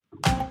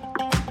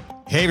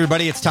Hey,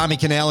 everybody, it's Tommy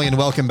Canale, and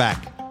welcome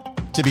back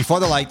to Before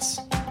the Lights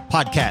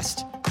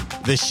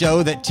podcast, the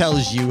show that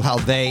tells you how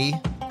they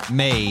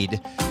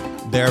made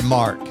their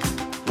mark.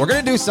 We're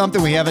going to do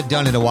something we haven't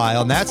done in a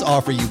while, and that's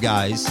offer you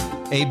guys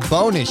a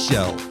bonus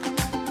show.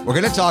 We're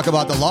going to talk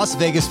about the Las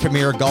Vegas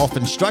premier golf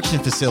instruction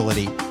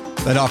facility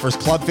that offers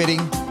club fitting,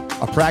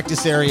 a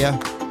practice area,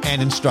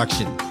 and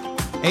instruction.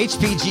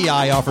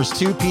 HPGI offers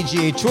 2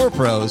 PGA Tour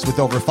pros with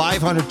over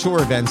 500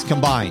 tour events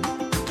combined.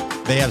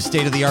 They have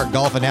state-of-the-art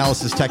golf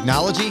analysis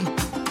technology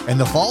and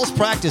the Falls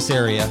practice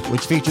area,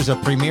 which features a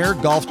premier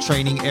golf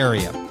training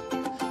area.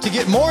 To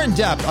get more in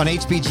depth on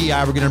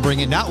HPGI, we're going to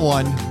bring in not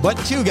one, but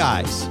 2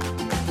 guys,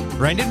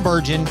 Brendan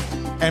Burgin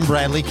and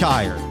Bradley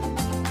Kier.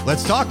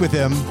 Let's talk with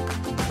him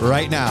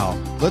right now.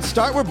 Let's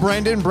start with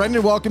Brendan.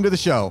 Brendan, welcome to the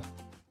show.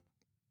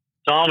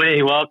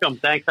 Tommy, welcome.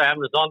 Thanks for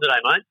having us on today,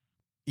 mate.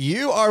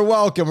 You are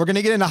welcome. We're going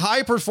to get into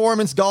High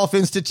Performance Golf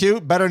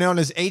Institute, better known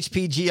as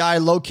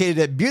HPGI, located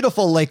at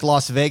beautiful Lake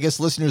Las Vegas.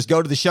 Listeners,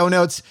 go to the show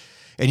notes,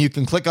 and you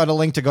can click on a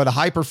link to go to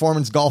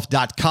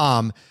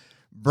highperformancegolf.com.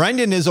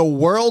 Brendan is a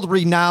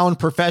world-renowned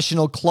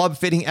professional club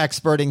fitting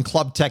expert and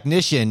club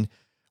technician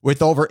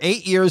with over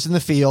 8 years in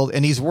the field,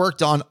 and he's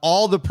worked on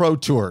all the pro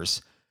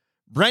tours.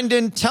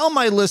 Brendan, tell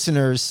my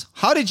listeners,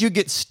 how did you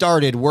get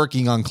started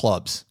working on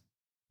clubs?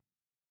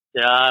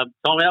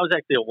 Tommy, that was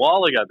actually a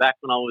while ago, back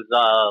when I was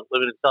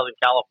living in Southern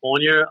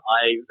California.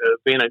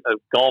 Being a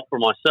golfer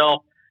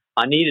myself,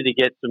 I needed to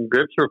get some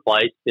grips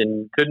replaced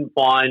and couldn't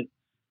find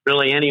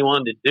really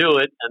anyone to do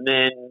it. And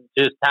then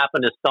just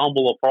happened to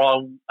stumble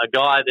upon a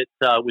guy that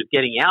was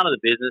getting out of the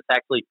business,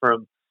 actually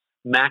from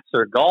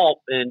Maxer Golf,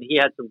 and he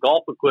had some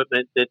golf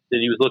equipment that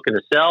he was looking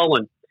to sell.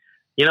 And,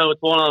 you know, it's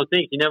one of those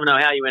things, you never know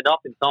how you end up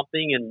in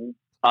something. And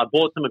I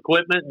bought some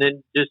equipment and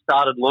then just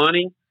started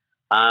learning.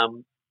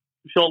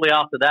 Shortly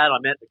after that, I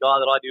met the guy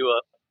that I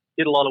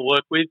did a lot of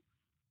work with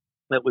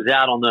that was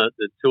out on the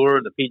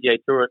tour, the PGA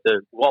Tour, at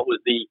what was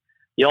the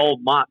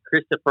old Mark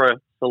Christopher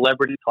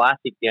Celebrity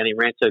Classic down in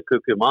Rancho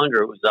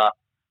Cucamonga. It was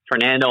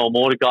Fernando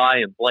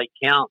Amortigui and Blake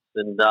Counts,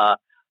 and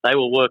they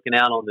were working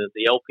out on the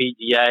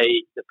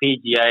LPGA, the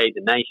PGA,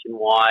 the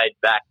Nationwide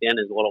back then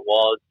is what it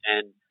was,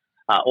 and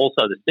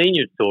also the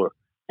Seniors Tour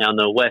on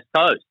the West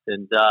Coast.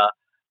 And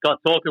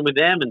got talking with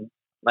them, and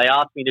they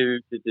asked me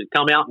to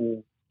come out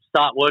and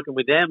start working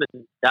with them,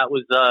 and that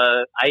was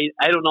 8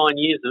 or 9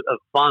 years of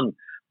fun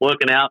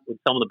working out with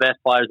some of the best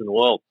players in the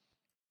world.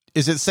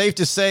 Is it safe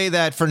to say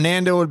that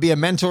Fernando would be a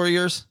mentor of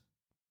yours?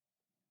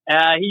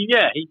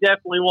 He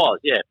definitely was.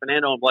 Yeah,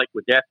 Fernando and Blake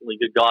were definitely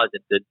good guys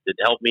that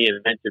helped me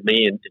and mentored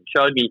me and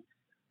showed me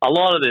a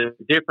lot of the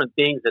different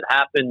things that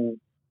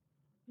happen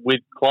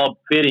with club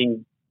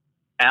fitting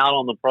out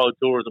on the pro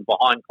tours and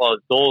behind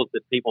closed doors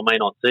that people may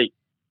not see.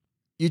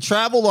 You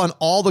traveled on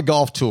all the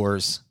golf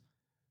tours.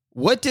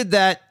 What did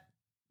that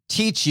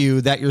teach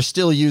you that you're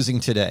still using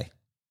today?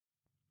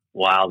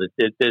 Wow,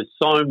 there's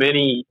so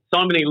many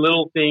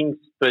little things,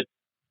 but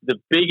the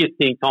biggest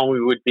thing, Tommy,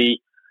 would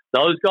be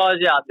those guys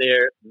out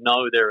there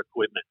know their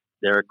equipment.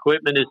 Their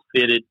equipment is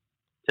fitted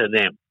to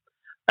them.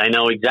 They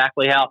know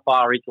exactly how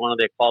far each one of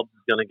their clubs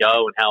is going to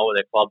go and how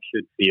their club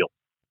should feel.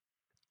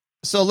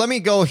 So let me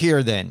go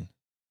here then.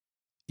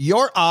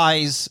 Your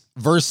eyes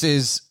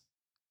versus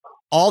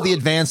all the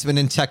advancement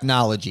in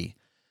technology.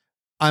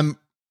 I'm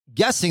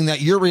guessing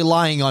that you're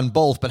relying on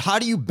both, but how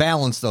do you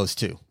balance those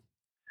two?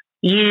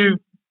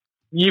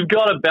 You've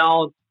got to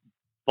balance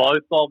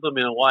both of them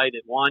in a way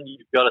that, one,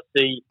 you've got to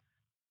see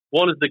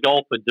what does the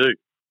golfer do,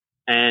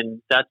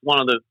 and that's one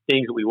of the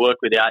things that we work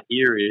with out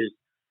here is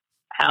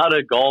how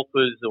do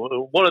golfers,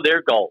 what are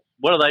their goals?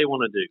 What do they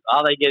want to do?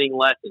 Are they getting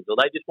lessons, or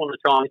they just want to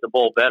try and hit the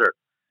ball better?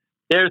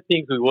 There are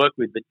things we work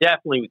with, but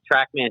definitely with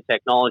TrackMan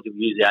technology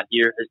we use out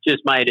here has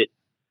just made it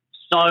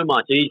so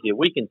much easier.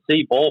 We can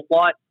see ball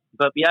flight,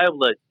 but be able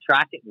to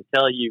track it and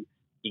tell you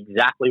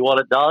exactly what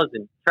it does.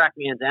 And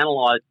TrackMan's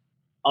analyzed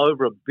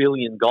over 1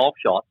 billion golf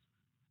shots.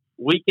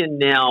 We can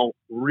now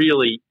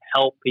really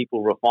help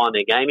people refine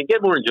their game and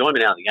get more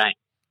enjoyment out of the game.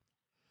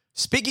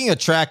 Speaking of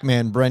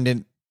TrackMan,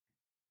 Brendan,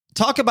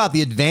 talk about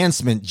the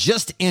advancement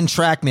just in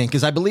TrackMan,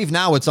 because I believe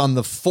now it's on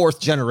the 4th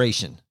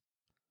generation.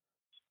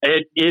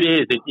 It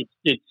is.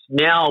 It's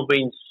now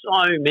been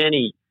so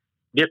many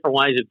different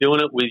ways of doing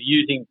it with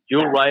using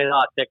dual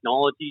radar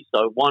technology.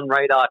 So one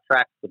radar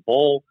tracks the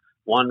ball,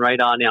 one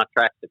radar now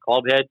tracks the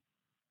club head.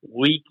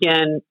 We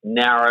can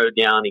narrow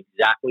down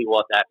exactly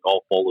what that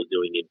golf ball is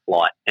doing in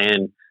flight.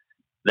 And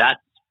that's,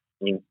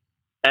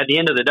 at the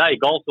end of the day,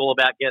 golf's all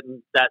about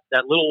getting that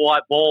little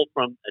white ball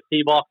from a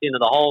tee box into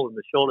the hole in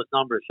the shortest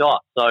number of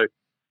shots. So if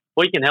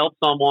we can help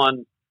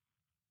someone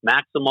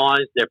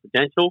maximize their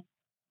potential,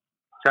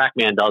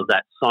 TrackMan does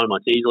that so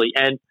much easily.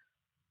 And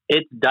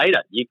it's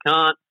data. You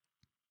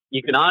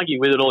can argue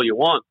with it all you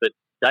want, but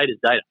data's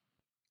data.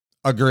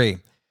 Agree.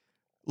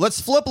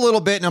 Let's flip a little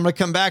bit, and I'm going to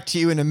come back to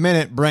you in a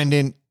minute,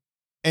 Brendan,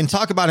 and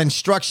talk about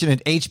instruction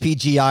at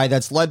HPGI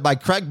that's led by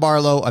Craig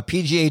Barlow, a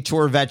PGA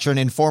Tour veteran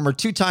and former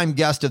 2-time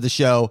guest of the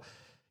show.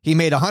 He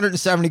made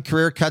 170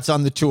 career cuts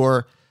on the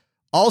tour.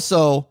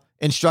 Also,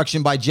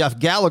 instruction by Jeff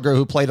Gallagher,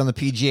 who played on the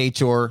PGA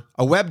Tour,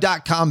 a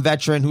Web.com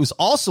veteran who's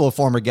also a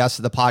former guest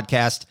of the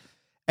podcast,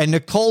 and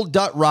Nicole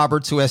Dutt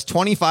Roberts, who has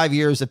 25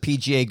 years of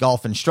PGA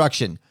golf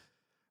instruction.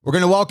 We're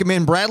going to welcome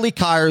in Bradley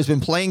Kier, who's been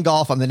playing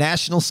golf on the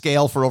national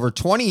scale for over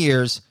 20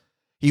 years.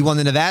 He won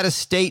the Nevada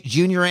State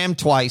Junior Am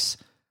twice,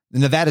 the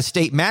Nevada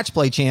State Match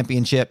Play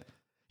Championship.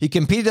 He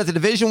competed at the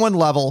Division I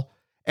level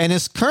and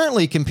is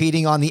currently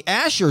competing on the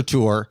Asher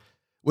Tour,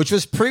 which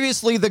was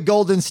previously the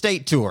Golden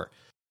State Tour.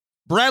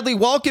 Bradley,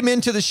 welcome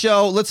into the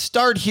show. Let's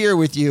start here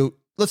with you.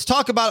 Let's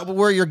talk about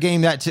where your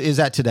game is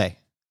at today.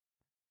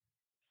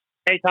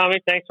 Hey, Tommy,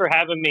 thanks for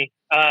having me.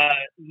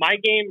 My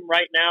game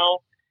right now,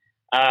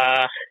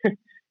 I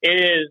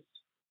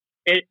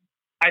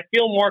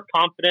feel more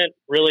confident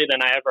really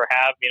than I ever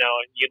have. You know,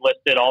 you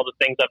listed all the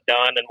things I've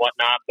done and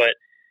whatnot, but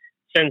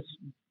since,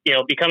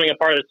 becoming a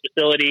part of this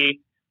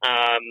facility,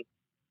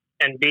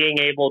 and being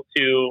able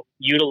to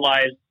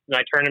utilize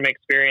my tournament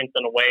experience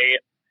in a way,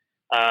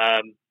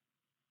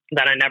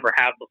 that I never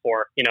have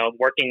before,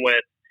 working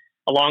with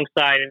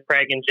alongside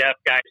Craig and Jeff,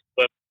 guys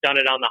who have done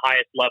it on the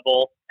highest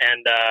level.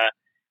 And,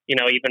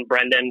 even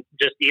Brendan,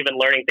 just even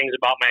learning things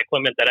about my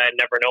equipment that I had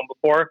never known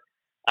before.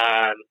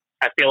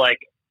 I feel like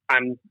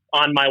I'm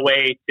on my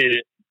way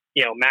to,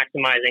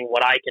 maximizing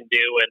what I can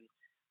do and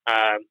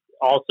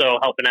also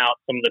helping out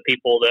some of the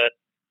people that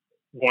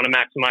want to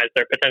maximize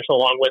their potential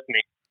along with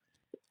me.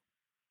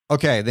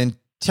 Okay, then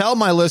tell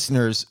my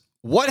listeners,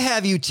 what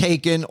have you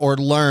taken or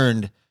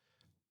learned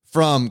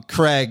from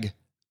Craig,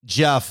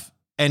 Jeff,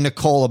 and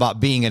Nicole about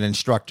being an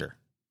instructor?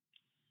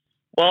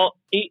 Well,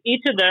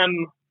 each of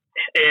them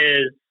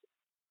is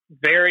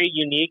very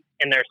unique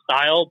in their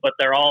style, but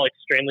they're all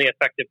extremely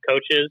effective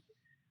coaches.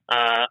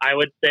 I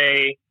would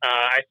say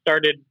I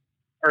started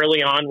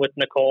early on with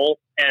Nicole,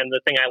 and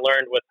the thing I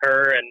learned with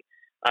her and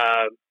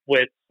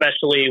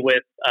especially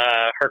with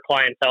her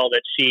clientele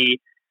that she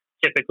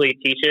typically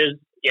teaches,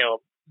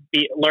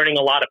 learning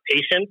a lot of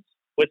patience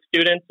with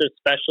students,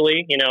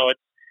 especially,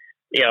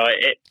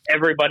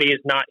 everybody is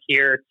not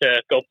here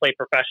to go play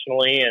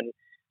professionally. And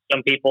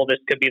some people, this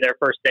could be their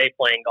first day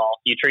playing golf.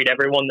 You treat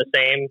everyone the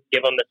same,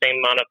 give them the same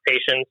amount of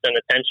patience and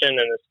attention,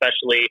 and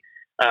especially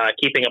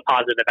keeping a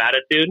positive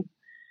attitude.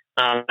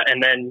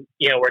 And then,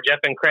 where Jeff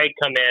and Craig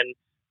come in,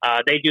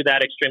 they do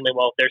that extremely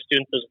well with their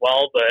students as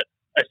well, but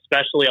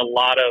especially a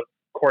lot of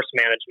course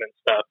management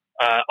stuff.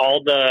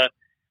 All the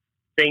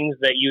things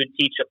that you would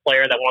teach a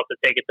player that wants to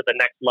take it to the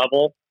next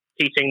level,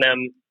 teaching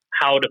them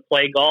how to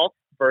play golf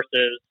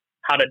versus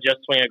how to just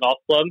swing a golf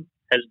club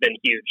has been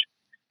huge.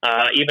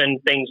 Even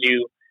things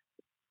you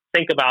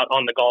think about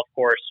on the golf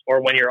course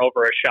or when you're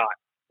over a shot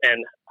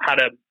and how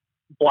to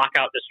block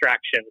out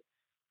distraction.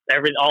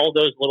 All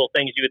those little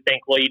things you would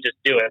think, well, you just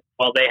do it.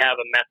 Well, they have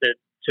a method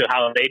to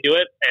how they do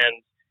it,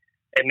 and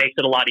it makes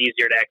it a lot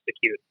easier to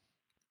execute.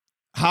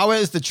 How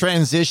has the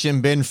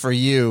transition been for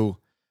you,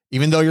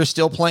 even though you're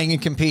still playing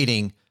and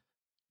competing,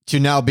 to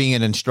now being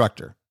an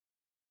instructor?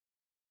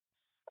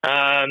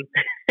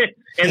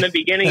 In the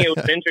beginning, it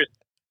was interesting.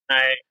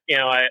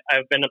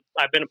 I've been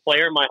a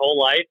player my whole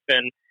life,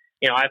 and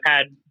I've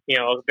had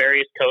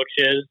various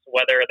coaches,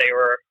 whether they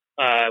were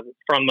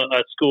from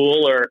a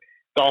school or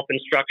golf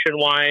instruction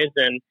wise,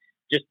 and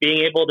just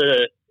being able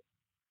to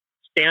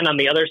stand on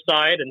the other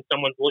side and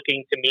someone's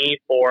looking to me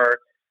for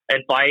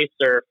advice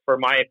or for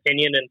my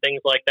opinion and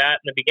things like that.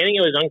 In the beginning,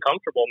 it was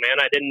uncomfortable, man.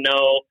 I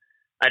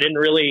didn't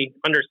really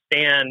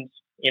understand,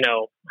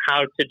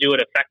 how to do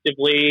it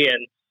effectively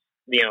and,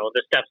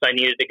 the steps I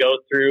needed to go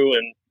through.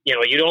 And,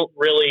 you don't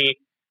really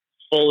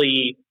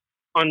fully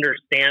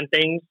understand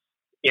things.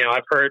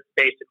 I've heard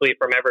basically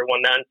from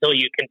everyone that until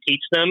you can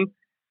teach them.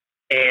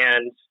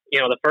 And,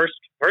 the first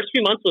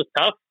few months was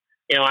tough.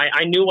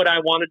 I knew what I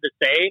wanted to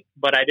say,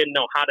 but I didn't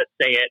know how to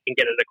say it and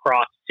get it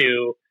across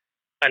to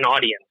an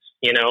audience,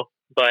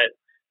 but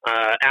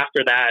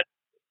after that,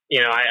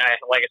 I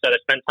like I said, I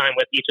spent time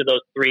with each of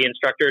those three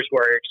instructors who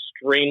are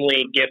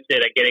extremely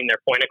gifted at getting their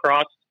point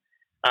across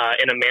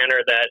in a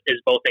manner that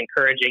is both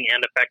encouraging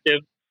and effective.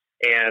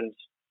 And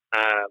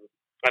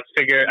I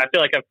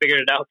feel like I've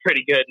figured it out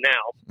pretty good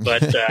now.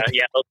 But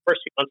yeah, those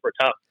first few months were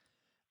tough.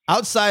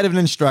 Outside of an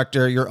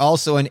instructor, you're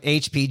also an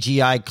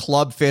HPGI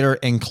club fitter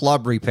and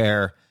club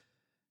repair.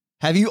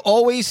 Have you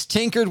always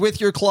tinkered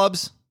with your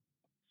clubs?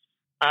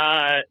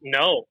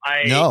 No.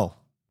 No.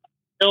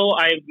 Until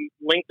I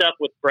linked up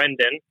with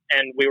Brendan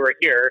and we were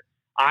here,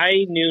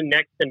 I knew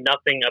next to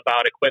nothing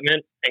about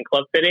equipment and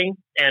club fitting.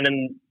 And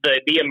in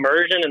the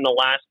immersion in the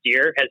last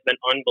year has been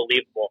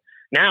unbelievable.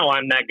 Now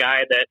I'm that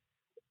guy that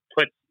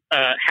puts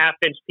a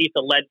half-inch piece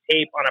of lead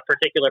tape on a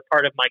particular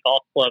part of my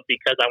golf club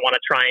because I want to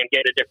try and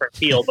get a different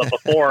feel. But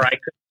before I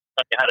couldn't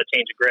tell you how to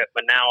change a grip,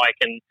 but now I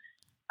can.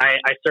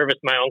 I service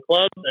my own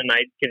clubs and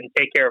I can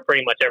take care of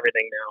pretty much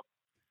everything now.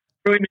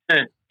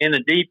 In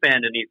the deep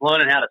end, and he's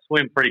learning how to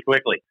swim pretty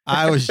quickly.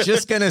 I was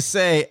just going to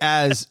say,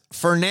 as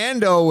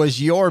Fernando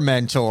was your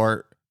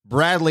mentor,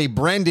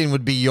 Brendan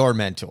would be your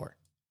mentor.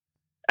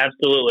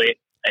 Absolutely.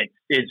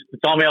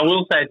 Tommy, I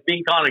will say it's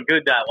been kind of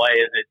good that way.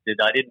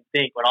 I didn't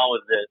think when I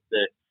was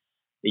the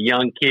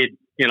young kid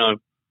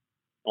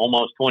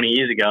almost 20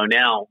 years ago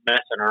now,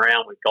 messing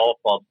around with golf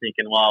clubs,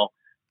 thinking, well,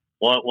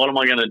 what am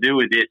I going to do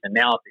with this? And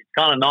now it's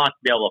kind of nice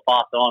to be able to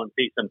pass on and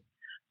see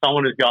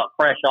someone who's got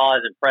fresh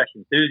eyes and fresh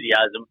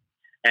enthusiasm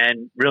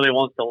and really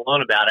wants to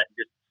learn about it.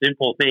 Just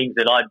simple things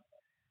that I'd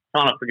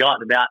kind of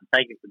forgotten about and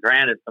taken for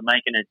granted for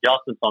making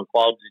adjustments on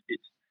clubs.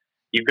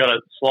 You've got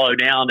to slow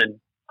down and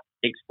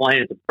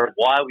explain it to person,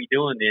 why are we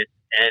doing this?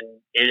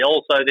 And it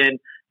also then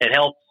it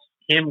helps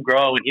him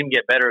grow and him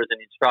get better as an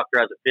instructor,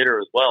 as a fitter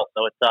as well.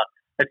 So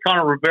it's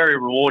kind of very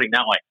rewarding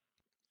that way.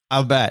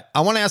 I'll bet.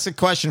 I want to ask a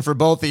question for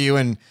both of you,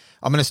 and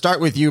I'm going to start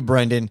with you,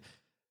 Brendan,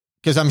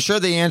 because I'm sure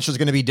the answer is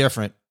going to be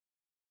different.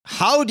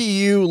 How do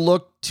you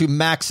look to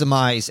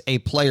maximize a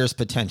player's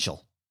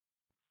potential?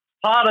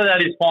 Part of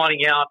that is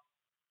finding out,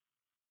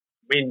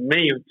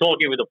 me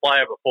talking with a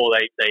player before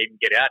they even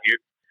get out here,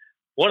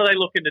 what are they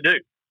looking to do?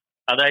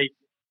 Are they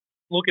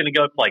looking to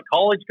go play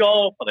college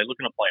golf? Are they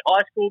looking to play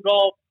high school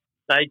golf?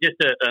 Are they just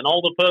an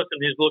older person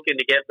who's looking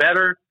to get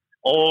better?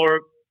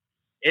 Or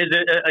is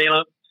it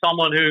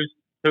someone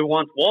who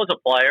once was a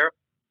player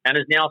and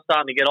is now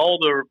starting to get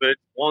older but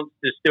wants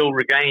to still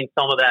regain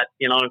some of that,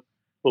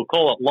 we'll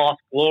call it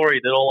lost glory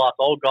that all us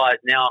old guys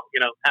now,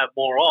 have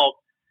more of?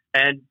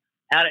 And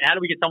how do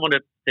we get someone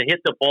to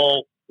hit the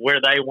ball where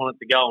they want it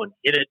to go and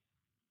hit it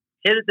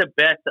the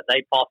best that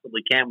they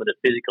possibly can with the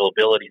physical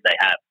abilities they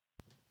have?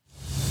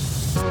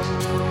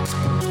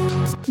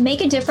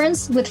 Make a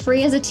difference with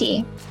Free as a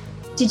T.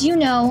 Did you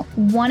know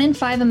 1 in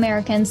 5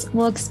 Americans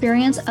will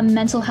experience a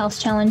mental health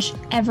challenge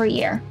every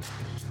year?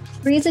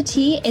 Free as a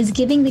T is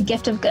giving the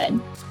gift of good.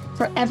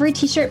 For every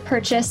t-shirt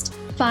purchased,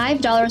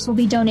 $5 will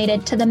be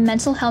donated to the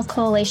Mental Health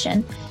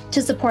Coalition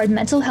to support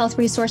mental health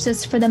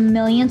resources for the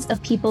millions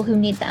of people who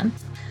need them.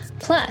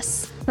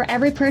 Plus, for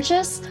every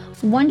purchase,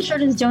 1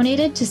 shirt is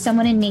donated to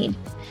someone in need.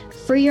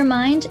 Free your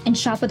mind and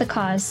shop with a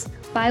cause.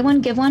 Buy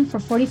one, give one for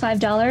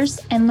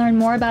 $45 and learn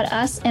more about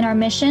us and our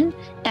mission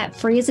at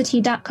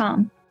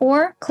freeasat.com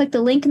or click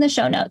the link in the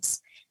show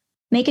notes.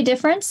 Make a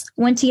difference,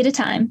 1 tea at a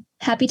time.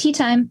 Happy tea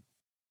time.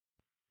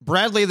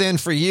 Bradley, then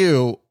for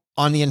you,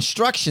 on the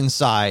instruction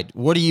side,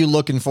 what are you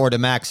looking for to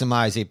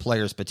maximize a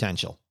player's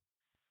potential?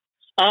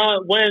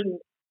 When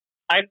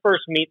I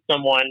first meet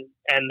someone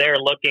and they're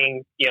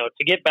looking,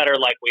 to get better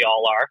like we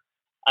all are,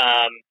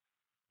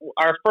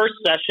 our first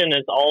session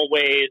is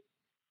always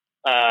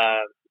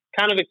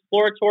kind of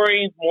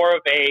exploratory, more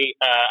of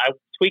I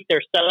tweak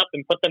their setup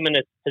and put them in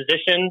a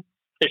position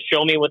to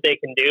show me what they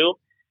can do.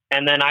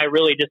 And then I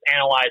really just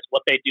analyze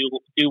what they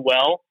do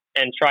well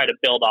and try to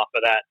build off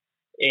of that.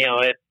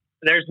 If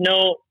there's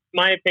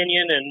my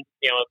opinion and,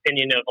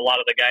 opinion of a lot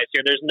of the guys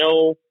here, there's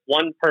no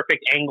one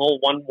perfect angle,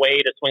 one way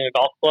to swing a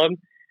golf club.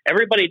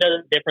 Everybody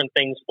does different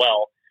things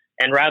well.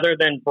 And rather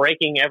than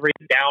breaking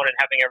everything down and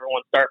having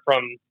everyone start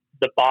from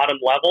the bottom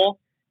level,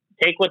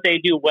 take what they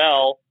do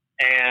well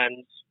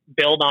and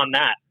build on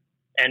that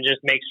and just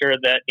make sure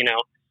that,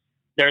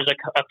 there's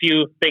a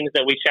few things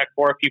that we check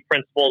for, a few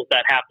principles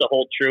that have to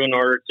hold true in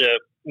order to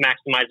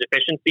maximize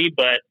efficiency,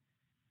 but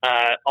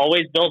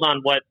always build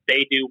on what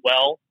they do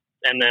well.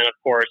 And then, of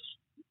course,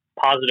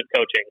 positive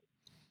coaching,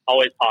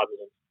 always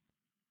positive.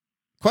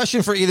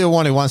 Question for either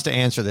one who wants to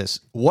answer this.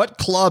 What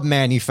club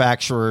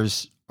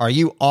manufacturers are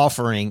you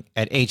offering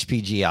at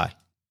HPGI?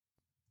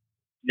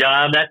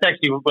 Yeah, that's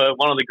actually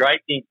one of the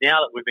great things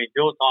now that we've been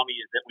doing, Tommy,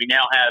 is that we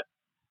now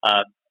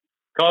have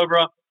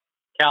Cobra,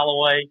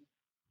 Callaway,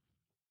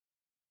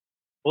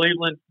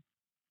 Cleveland,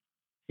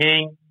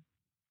 King,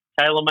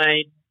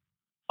 TaylorMade,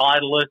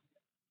 Titleist,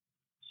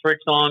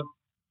 Strixon.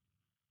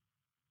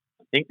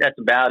 I think that's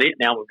about it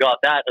now. We've got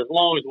that. As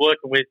long as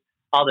working with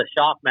other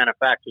shaft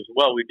manufacturers as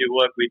well. We do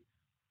work with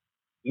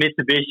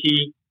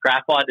Mitsubishi,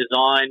 Graphite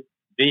Design,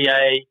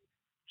 VA,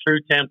 True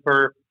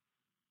Temper,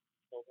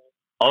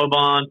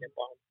 Oban,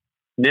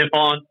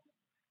 Nippon.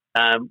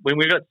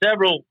 We've got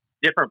several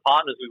different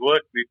partners we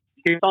work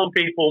with. Some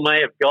people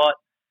they've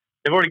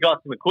already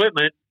got some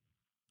equipment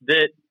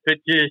that could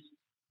just,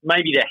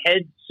 maybe the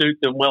heads suit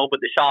them well, but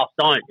the shafts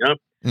don't,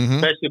 Mm-hmm.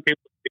 Especially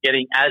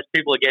as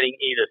people are getting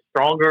either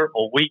stronger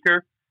or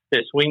weaker,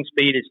 their swing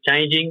speed is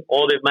changing,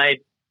 or they've made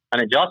an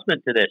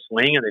adjustment to their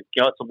swing and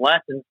they've got some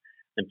lessons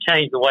and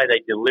changed the way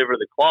they deliver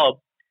the club.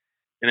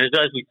 And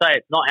as we say,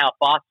 it's not how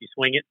fast you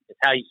swing it, it's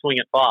how you swing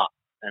it fast.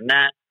 And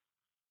that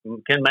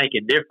can make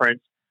a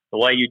difference, the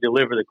way you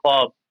deliver the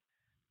club,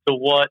 to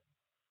what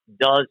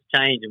does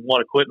change and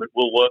what equipment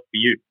will work for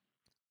you.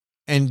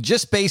 And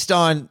just based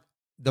on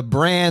the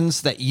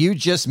brands that you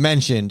just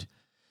mentioned,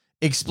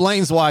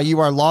 explains why you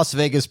are Las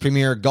Vegas'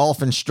 premier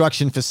golf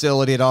instruction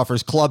facility. It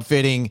offers club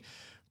fitting,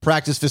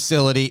 practice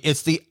facility.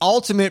 It's the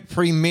ultimate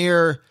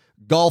premier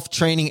golf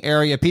training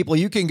area. People,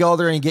 you can go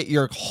there and get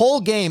your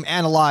whole game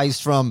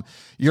analyzed, from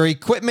your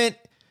equipment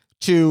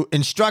to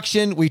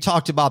instruction. We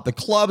talked about the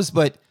clubs,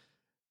 but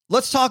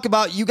let's talk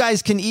about, you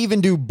guys can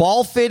even do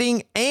ball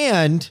fitting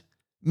and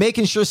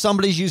making sure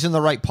somebody's using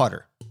the right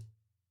putter.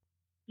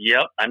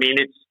 Yep. I mean,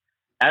 it's,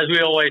 as we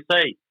always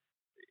say,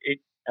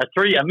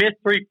 a missed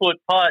 3-foot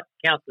putt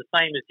counts the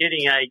same as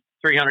hitting a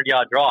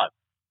 300-yard drive.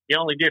 The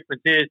only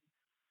difference is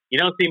you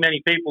don't see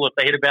many people, if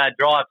they hit a bad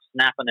drive,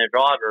 snapping their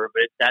driver.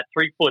 But that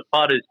 3-foot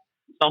putt is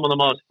some of the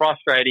most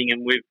frustrating,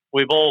 and we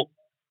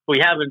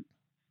haven't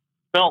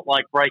felt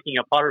like breaking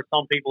a putter.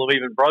 Some people have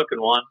even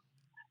broken one.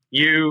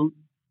 You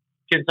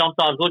can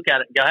sometimes look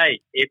at it and go, hey,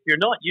 if you're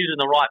not using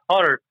the right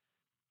putter,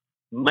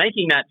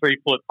 making that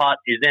 3-foot putt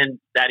is then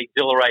that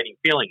exhilarating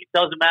feeling. It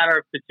doesn't matter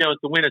if it's,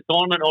 to win a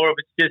tournament or if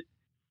it's just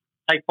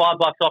take $5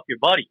 off your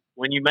buddy.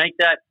 When you make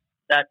that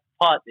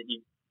putt that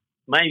you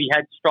maybe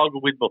had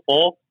struggled with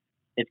before,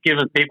 it's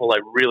given people a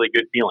really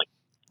good feeling.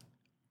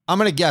 I'm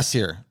going to guess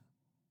here.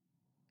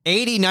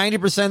 80,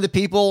 90% of the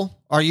people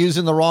are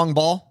using the wrong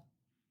ball?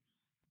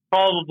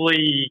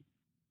 Probably,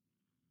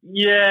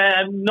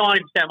 yeah, 90%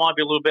 might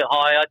be a little bit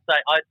high.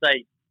 I'd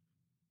say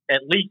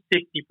at least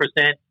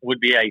 60% would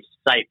be a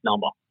safe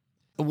number.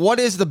 What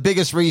is the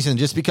biggest reason?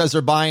 Just because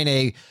they're buying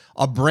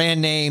a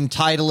brand name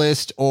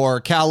Titleist or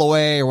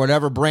Callaway or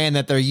whatever brand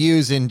that they're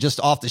using just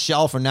off the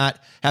shelf and not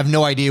have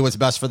no idea what's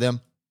best for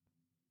them?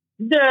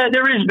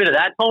 There is a bit of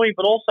that, Tommy,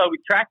 but also with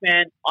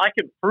TrackMan, I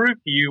can prove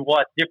to you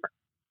what's different.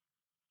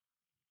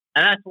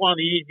 And that's one of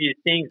the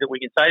easiest things that we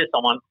can say to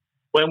someone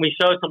when we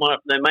show someone if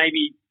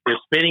they're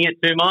spinning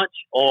it too much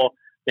or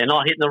they're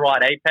not hitting the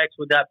right apex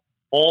with that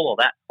ball or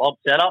that club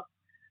setup.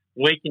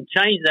 We can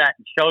change that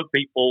and show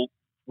people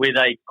with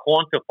a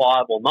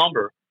quantifiable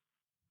number.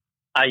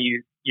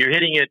 You're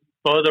hitting it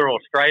further or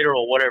straighter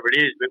or whatever it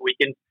is, but we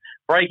can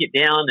break it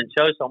down and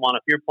show someone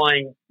if you're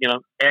playing,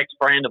 X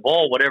brand of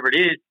ball, whatever it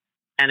is,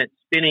 and it's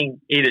spinning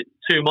either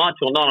too much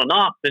or not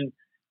enough. And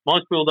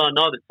most people don't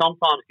know that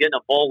sometimes getting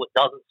a ball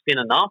that doesn't spin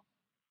enough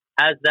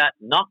has that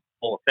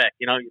knuckball effect.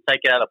 You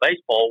take it out of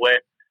baseball where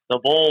the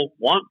ball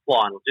won't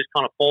fly and will just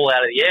kind of fall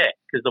out of the air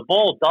because the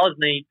ball does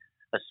need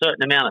a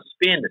certain amount of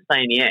spin to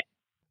stay in the air.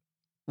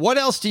 What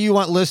else do you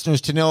want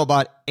listeners to know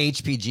about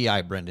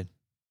HPGI, Brendan?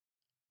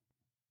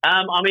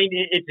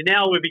 It's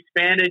now we've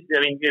expanded.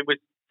 It was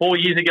 4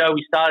 years ago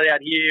we started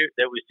out here.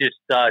 There was just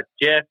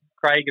Jeff,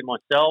 Craig, and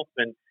myself,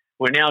 and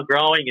we're now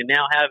growing and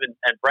now having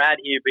and Brad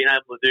here being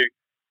able to do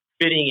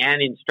fitting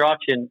and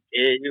instruction.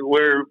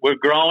 We're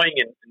growing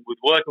and with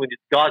working with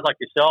guys like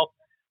yourself,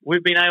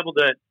 we've been able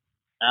to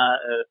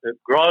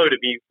grow to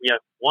be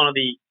one of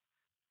the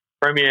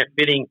premier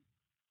fitting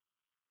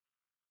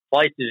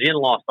places in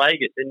Las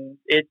Vegas, and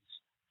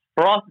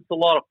for us it's a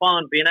lot of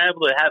fun being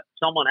able to have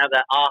someone have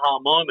that aha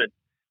moment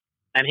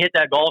and hit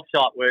that golf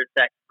shot where it's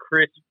that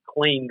crisp,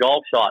 clean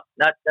golf shot.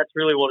 That's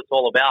really what it's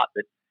all about.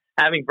 But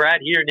having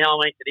Brad here now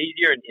makes it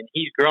easier, and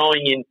he's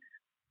growing in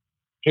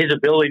his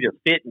ability to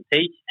fit and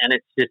teach, and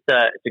it's just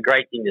it's a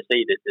great thing to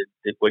see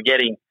that we're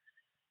getting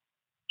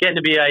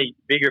to be a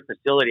bigger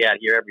facility out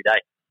here every day.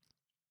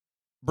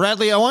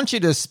 Bradley, I want you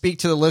to speak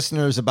to the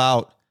listeners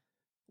about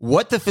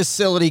what the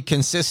facility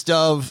consists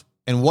of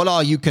and what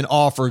all you can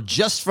offer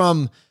just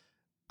from,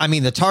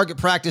 the target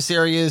practice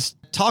areas.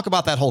 Talk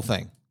about that whole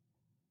thing.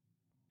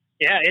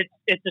 Yeah,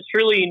 it's a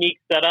truly unique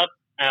setup.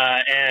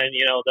 And,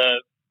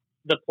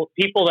 the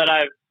people that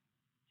I've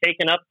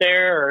taken up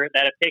there or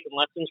that have taken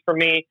lessons from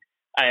me,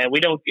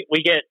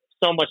 we get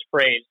so much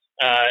praise.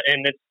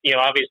 And it's,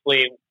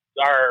 obviously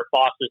our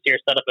bosses here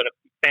set up a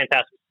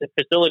fantastic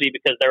facility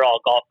because they're all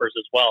golfers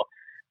as well.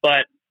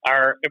 But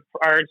our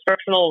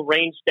instructional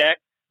range deck,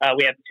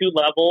 we have 2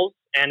 levels,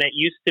 and it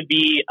used to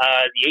be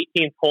the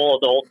 18th hole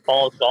of the Old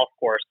Falls golf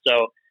course.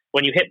 So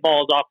when you hit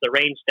balls off the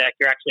range deck,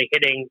 you're actually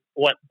hitting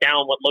what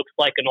looks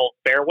like an old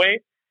fairway,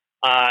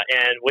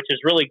 and which is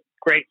really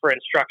great for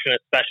instruction,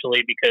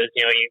 especially because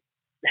you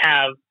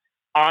have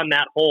on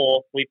that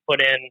hole we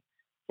put in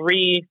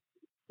 3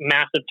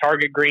 massive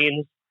target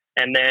greens,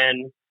 and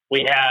then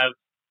we have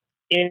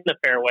in the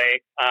fairway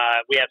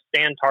we have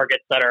sand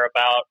targets that are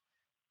about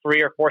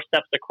 3 or 4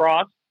 steps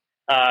across,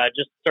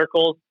 just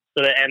circles.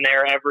 And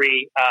they're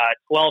every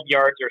 12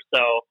 yards or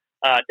so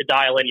to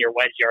dial in your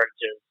wedge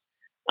yardages.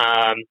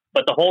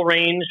 But the whole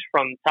range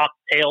from top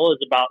to tail is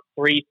about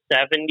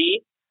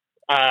 370.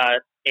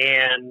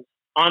 And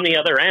on the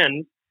other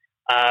end,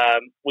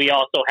 we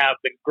also have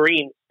the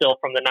green still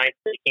from the 9th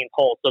to 18th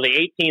hole. So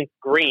the 18th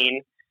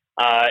green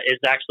is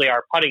actually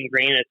our putting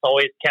green. It's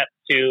always kept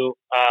to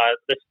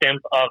the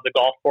stimp of the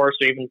golf course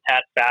or even a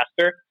tad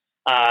faster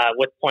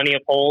with plenty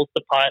of holes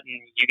to putt.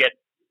 And you get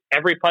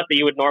every putt that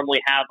you would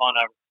normally have on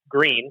a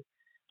green,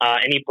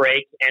 any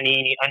break,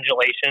 any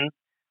undulation.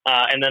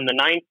 And then the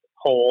 9th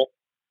hole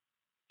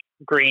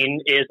green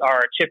is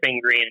our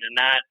chipping green, and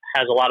that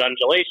has a lot of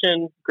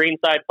undulation,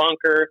 greenside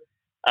bunker,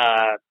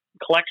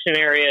 collection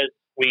areas.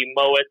 We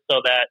mow it so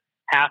that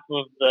half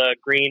of the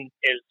green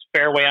is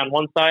fairway on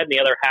one side, and the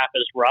other half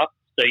is rough,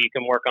 so you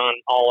can work on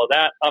all of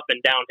that, up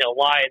and downhill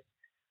wise.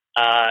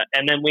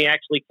 And then we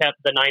actually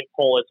kept the 9th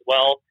hole as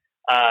well.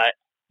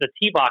 The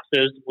tee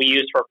boxes we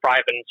use for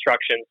private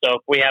instruction. So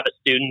if we have a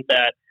student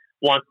that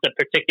wants to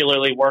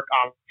particularly work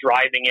on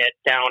driving it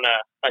down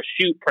a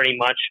chute pretty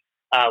much,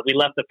 we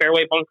left the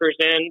fairway bunkers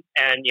in,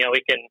 and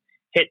we can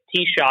hit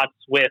tee shots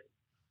with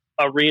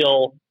a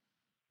real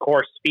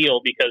course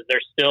feel because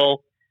there's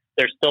still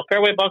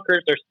fairway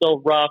bunkers, they're still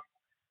rough,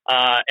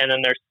 and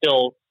then there's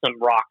still some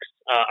rocks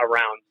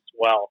around as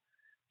well.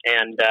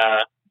 And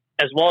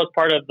as well as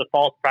part of the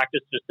falls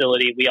practice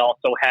facility, we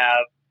also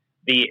have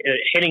the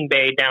hitting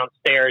bay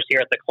downstairs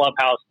here at the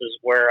clubhouse is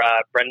where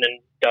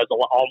Brendan does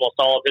almost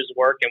all of his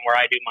work and where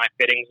I do my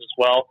fittings as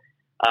well.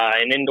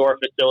 An indoor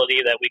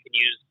facility that we can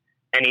use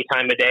any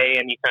time of day,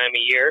 any time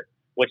of year,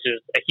 which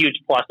is a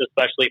huge plus,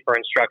 especially for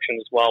instruction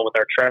as well with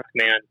our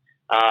TrekMan.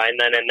 And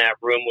then in that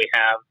room, we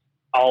have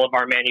all of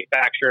our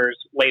manufacturer's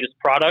latest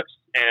products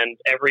and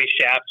every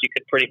shaft you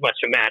could pretty much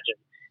imagine.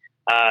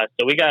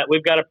 So we've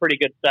got a pretty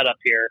good setup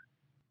here.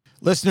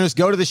 Listeners,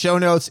 go to the show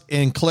notes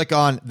and click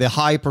on the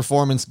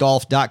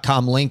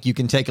highperformancegolf.com link. You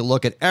can take a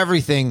look at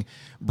everything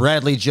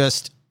Bradley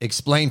just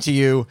explained to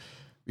you.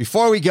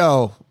 Before we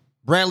go,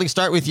 Bradley,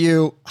 start with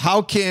you.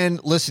 How can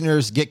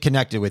listeners get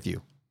connected with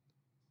you?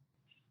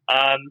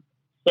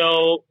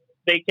 So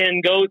they can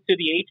go to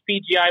the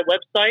HPGI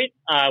website.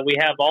 We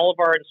have all of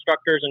our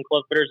instructors and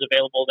club fitters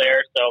available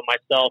there. So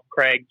myself,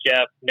 Craig,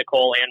 Jeff,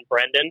 Nicole, and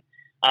Brendan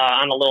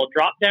on a little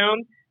drop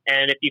down.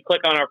 And if you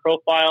click on our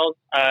profiles,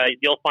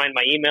 you'll find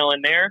my email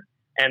in there.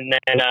 And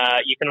then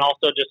you can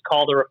also just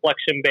call the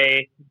Reflection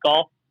Bay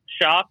Golf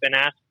Shop and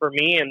ask for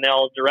me, and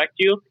they'll direct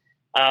you.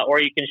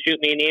 Or you can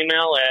shoot me an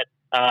email at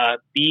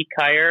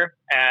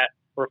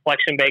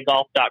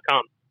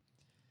bkyer@reflectionbaygolf.com.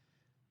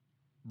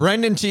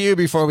 Brendan, to you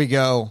before we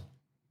go,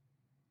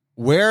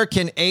 where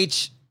can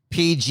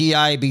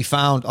HPGI be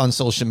found on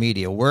social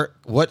media?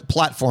 What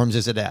platforms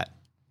is it at?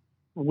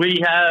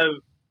 We have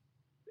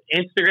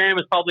Instagram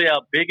is probably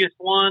our biggest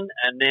one,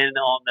 and then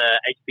on the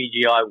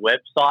HPGI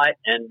website.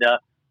 And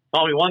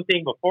Tommy, one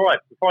thing before I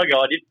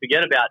go, I did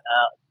forget about.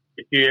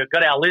 If you've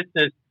got our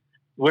listeners,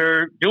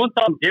 we're doing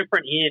something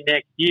different here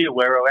next year,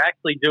 where we're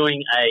actually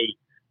doing a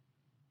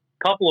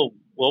couple of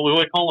what we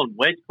were calling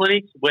wedge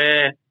clinics,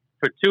 where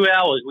for 2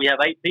 hours we have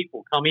 8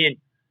 people come in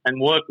and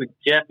work with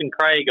Jeff and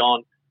Craig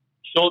on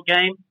short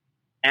game,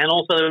 and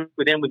also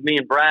with me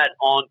and Brad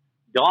on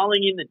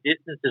dialing in the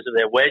distances of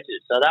their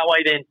wedges. So that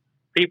way then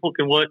people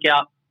can work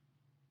out,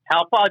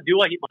 how far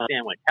do I hit my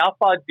sand wedge? How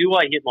far do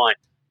I hit my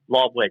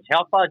lob wedge?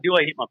 How far do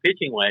I hit my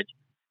pitching wedge?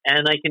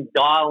 And they can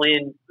dial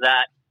in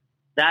that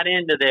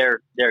end of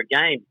their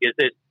game, because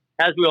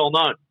as we all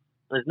know,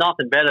 there's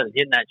nothing better than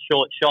hitting that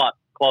short shot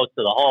close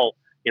to the hole.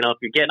 You know, if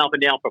you're getting up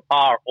and down for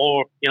par,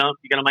 or, you know, if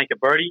you're going to make a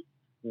birdie,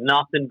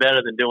 nothing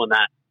better than doing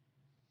that.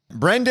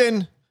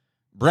 Brendan,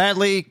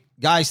 Bradley,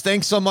 guys,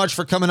 thanks so much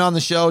for coming on the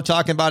show,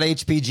 talking about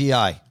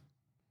HPGI.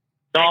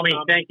 Tommy,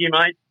 thank you,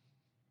 mate.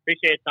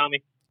 Appreciate it,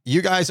 Tommy.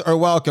 You guys are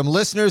welcome.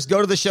 Listeners,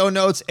 go to the show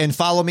notes and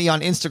follow me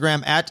on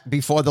Instagram at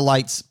Before the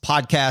Lights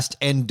Podcast.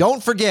 And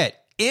don't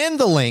forget, in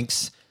the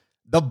links,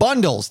 the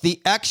bundles, the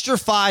extra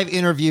 5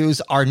 interviews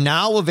are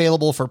now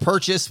available for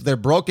purchase. They're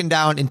broken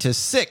down into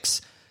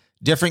 6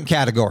 different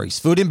categories: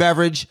 food and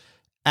beverage,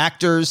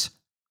 actors,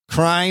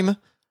 crime,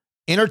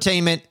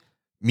 entertainment,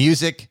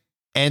 music,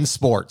 and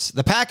sports.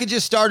 The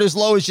packages start as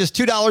low as just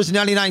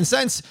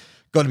 $2.99.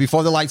 Go to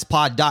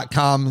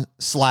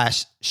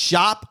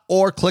beforethelightspod.com/shop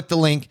or click the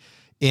link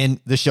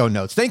in the show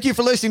notes. Thank you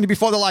for listening to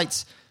Before the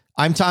Lights.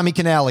 I'm Tommy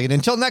Canale. And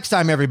until next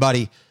time,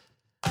 everybody,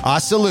 a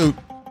salute,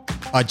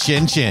 a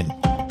chin chin.